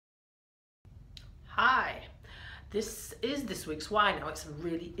Hi, this is this week's why. Now it's a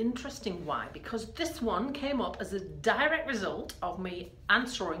really interesting why because this one came up as a direct result of me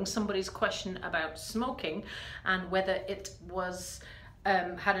answering somebody's question about smoking and whether it was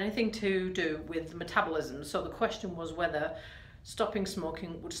had anything to do with metabolism. So the question was whether stopping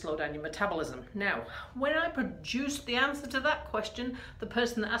smoking would slow down your metabolism. Now, when I produced the answer to that question, the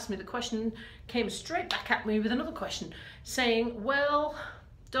person that asked me the question came straight back at me with another question saying, well,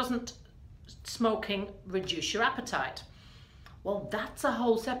 doesn't smoking reduce your appetite? Well, that's a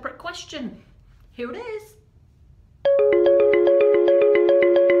whole separate question. Here it is.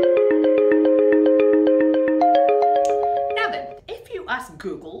 Now then, if you ask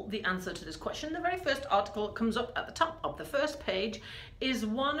Google the answer to this question, the very first article that comes up at the top of the first page is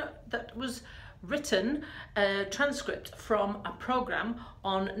one that was written, a transcript from a program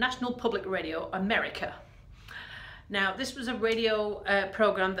on National Public Radio America. Now, this was a radio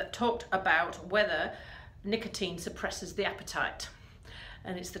program that talked about whether nicotine suppresses the appetite.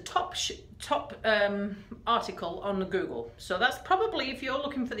 And it's the top article on Google. So that's probably, if you're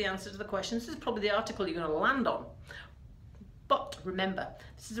looking for the answer to the question, this is probably the article you're going to land on. But remember,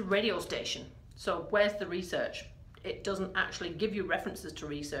 this is a radio station. So where's the research? It doesn't actually give you references to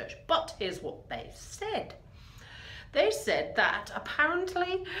research. But here's what they've said. They said that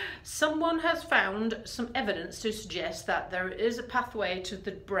apparently someone has found some evidence to suggest that there is a pathway to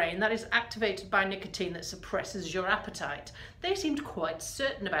the brain that is activated by nicotine that suppresses your appetite. They seemed quite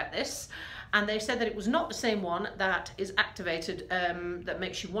certain about this, and they said that it was not the same one that is activated that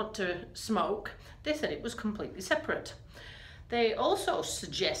makes you want to smoke. They said it was completely separate. They also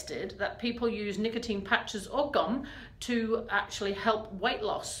suggested that people use nicotine patches or gum to actually help weight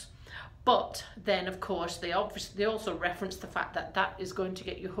loss. But then, of course, they also reference the fact that that is going to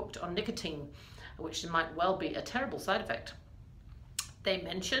get you hooked on nicotine, which might well be a terrible side effect. They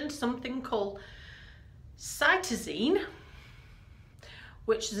mentioned something called cytosine,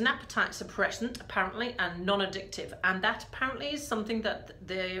 which is an appetite suppressant, apparently, and non-addictive. And that apparently is something that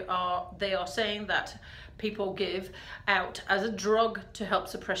they are saying that people give out as a drug to help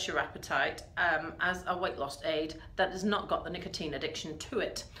suppress your appetite, as a weight loss aid that has not got the nicotine addiction to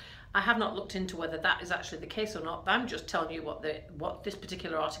it. I have not looked into whether that is actually the case or not. I'm just telling you what this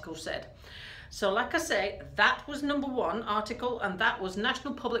particular article said. So like I say, that was number one article, and that was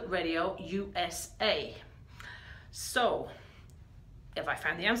National Public Radio USA. So if I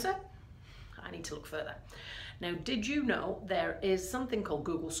found the answer, I need to look further. Now, did you know there is something called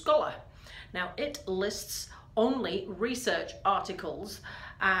Google Scholar? Now, it lists only research articles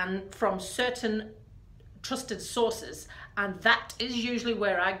and from certain trusted sources, and that is usually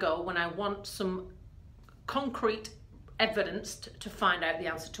where I go when I want some concrete evidence to find out the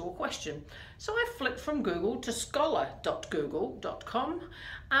answer to a question. So I flipped from Google to scholar.google.com,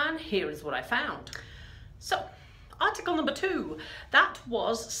 and here is what I found. So article number 2, that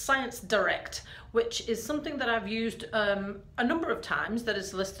was Science Direct, which is something that I've used a number of times that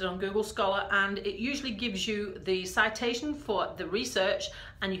is listed on Google Scholar, and it usually gives you the citation for the research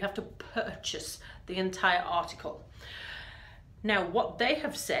and you have to purchase the entire article. Now, what they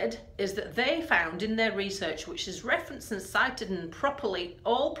have said is that they found in their research, which is referenced and cited and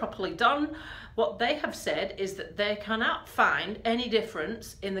all properly done, what they have said is that they cannot find any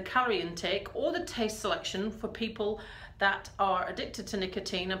difference in the calorie intake or the taste selection for people that are addicted to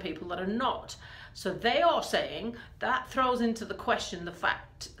nicotine and people that are not. So they are saying that throws into the question the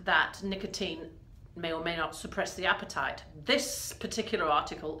fact that nicotine may or may not suppress the appetite. This particular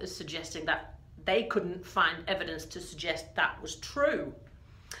article is suggesting that they couldn't find evidence to suggest that was true.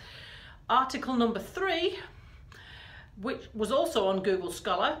 Article number 3, which was also on Google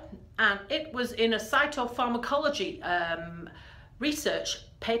Scholar, and it was in a cytopharmacology research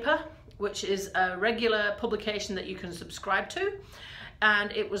paper, which is a regular publication that you can subscribe to.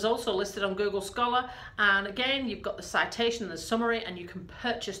 And it was also listed on Google Scholar, and again you've got the citation and the summary, and you can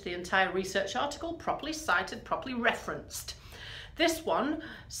purchase the entire research article properly cited, properly referenced. This one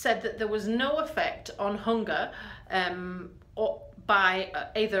said that there was no effect on hunger or by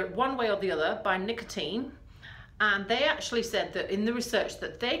either one way or the other by nicotine, and they actually said that in the research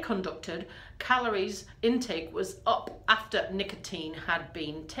that they conducted, calories intake was up after nicotine had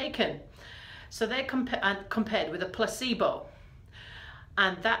been taken. So they compared with a placebo.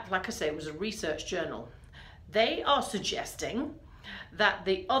 And that, like I say, was a research journal. They are suggesting that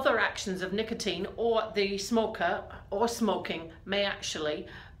the other actions of nicotine or the smoker or smoking may actually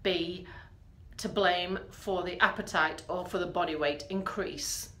be to blame for the appetite or for the body weight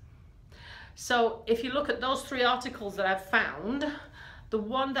increase. So if you look at those 3 articles that I've found, the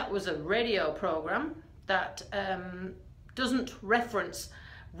one that was a radio program that doesn't reference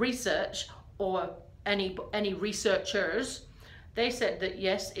research or any researchers, they said that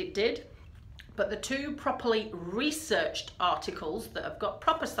yes, it did. But the two properly researched articles that have got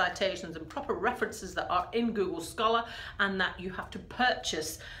proper citations and proper references that are in Google Scholar and that you have to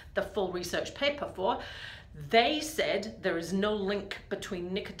purchase the full research paper for, they said there is no link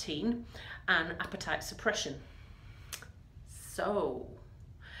between nicotine and appetite suppression. So,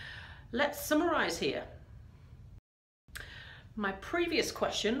 let's summarize here. My previous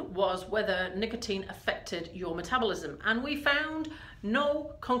question was whether nicotine affected your metabolism, and we found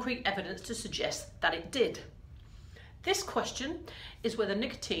no concrete evidence to suggest that it did. This question is whether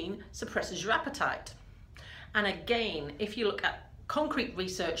nicotine suppresses your appetite. And again, if you look at concrete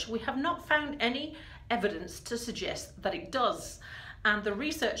research, we have not found any evidence to suggest that it does. And the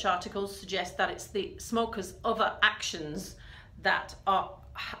research articles suggest that it's the smoker's other actions that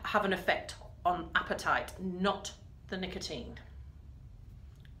have an effect on appetite, not the nicotine.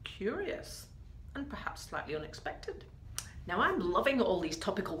 Curious and perhaps slightly unexpected. Now, I'm loving all these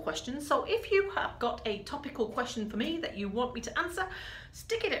topical questions, so if you have got a topical question for me that you want me to answer,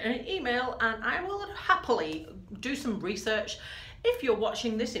 stick it in an email and I will happily do some research. If you're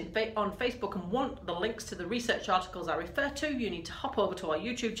watching this on Facebook and want the links to the research articles I refer to, you need to hop over to our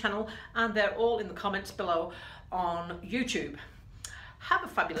YouTube channel, and they're all in the comments below on YouTube. Have a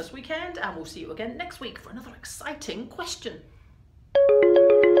fabulous weekend, and we'll see you again next week for another exciting question.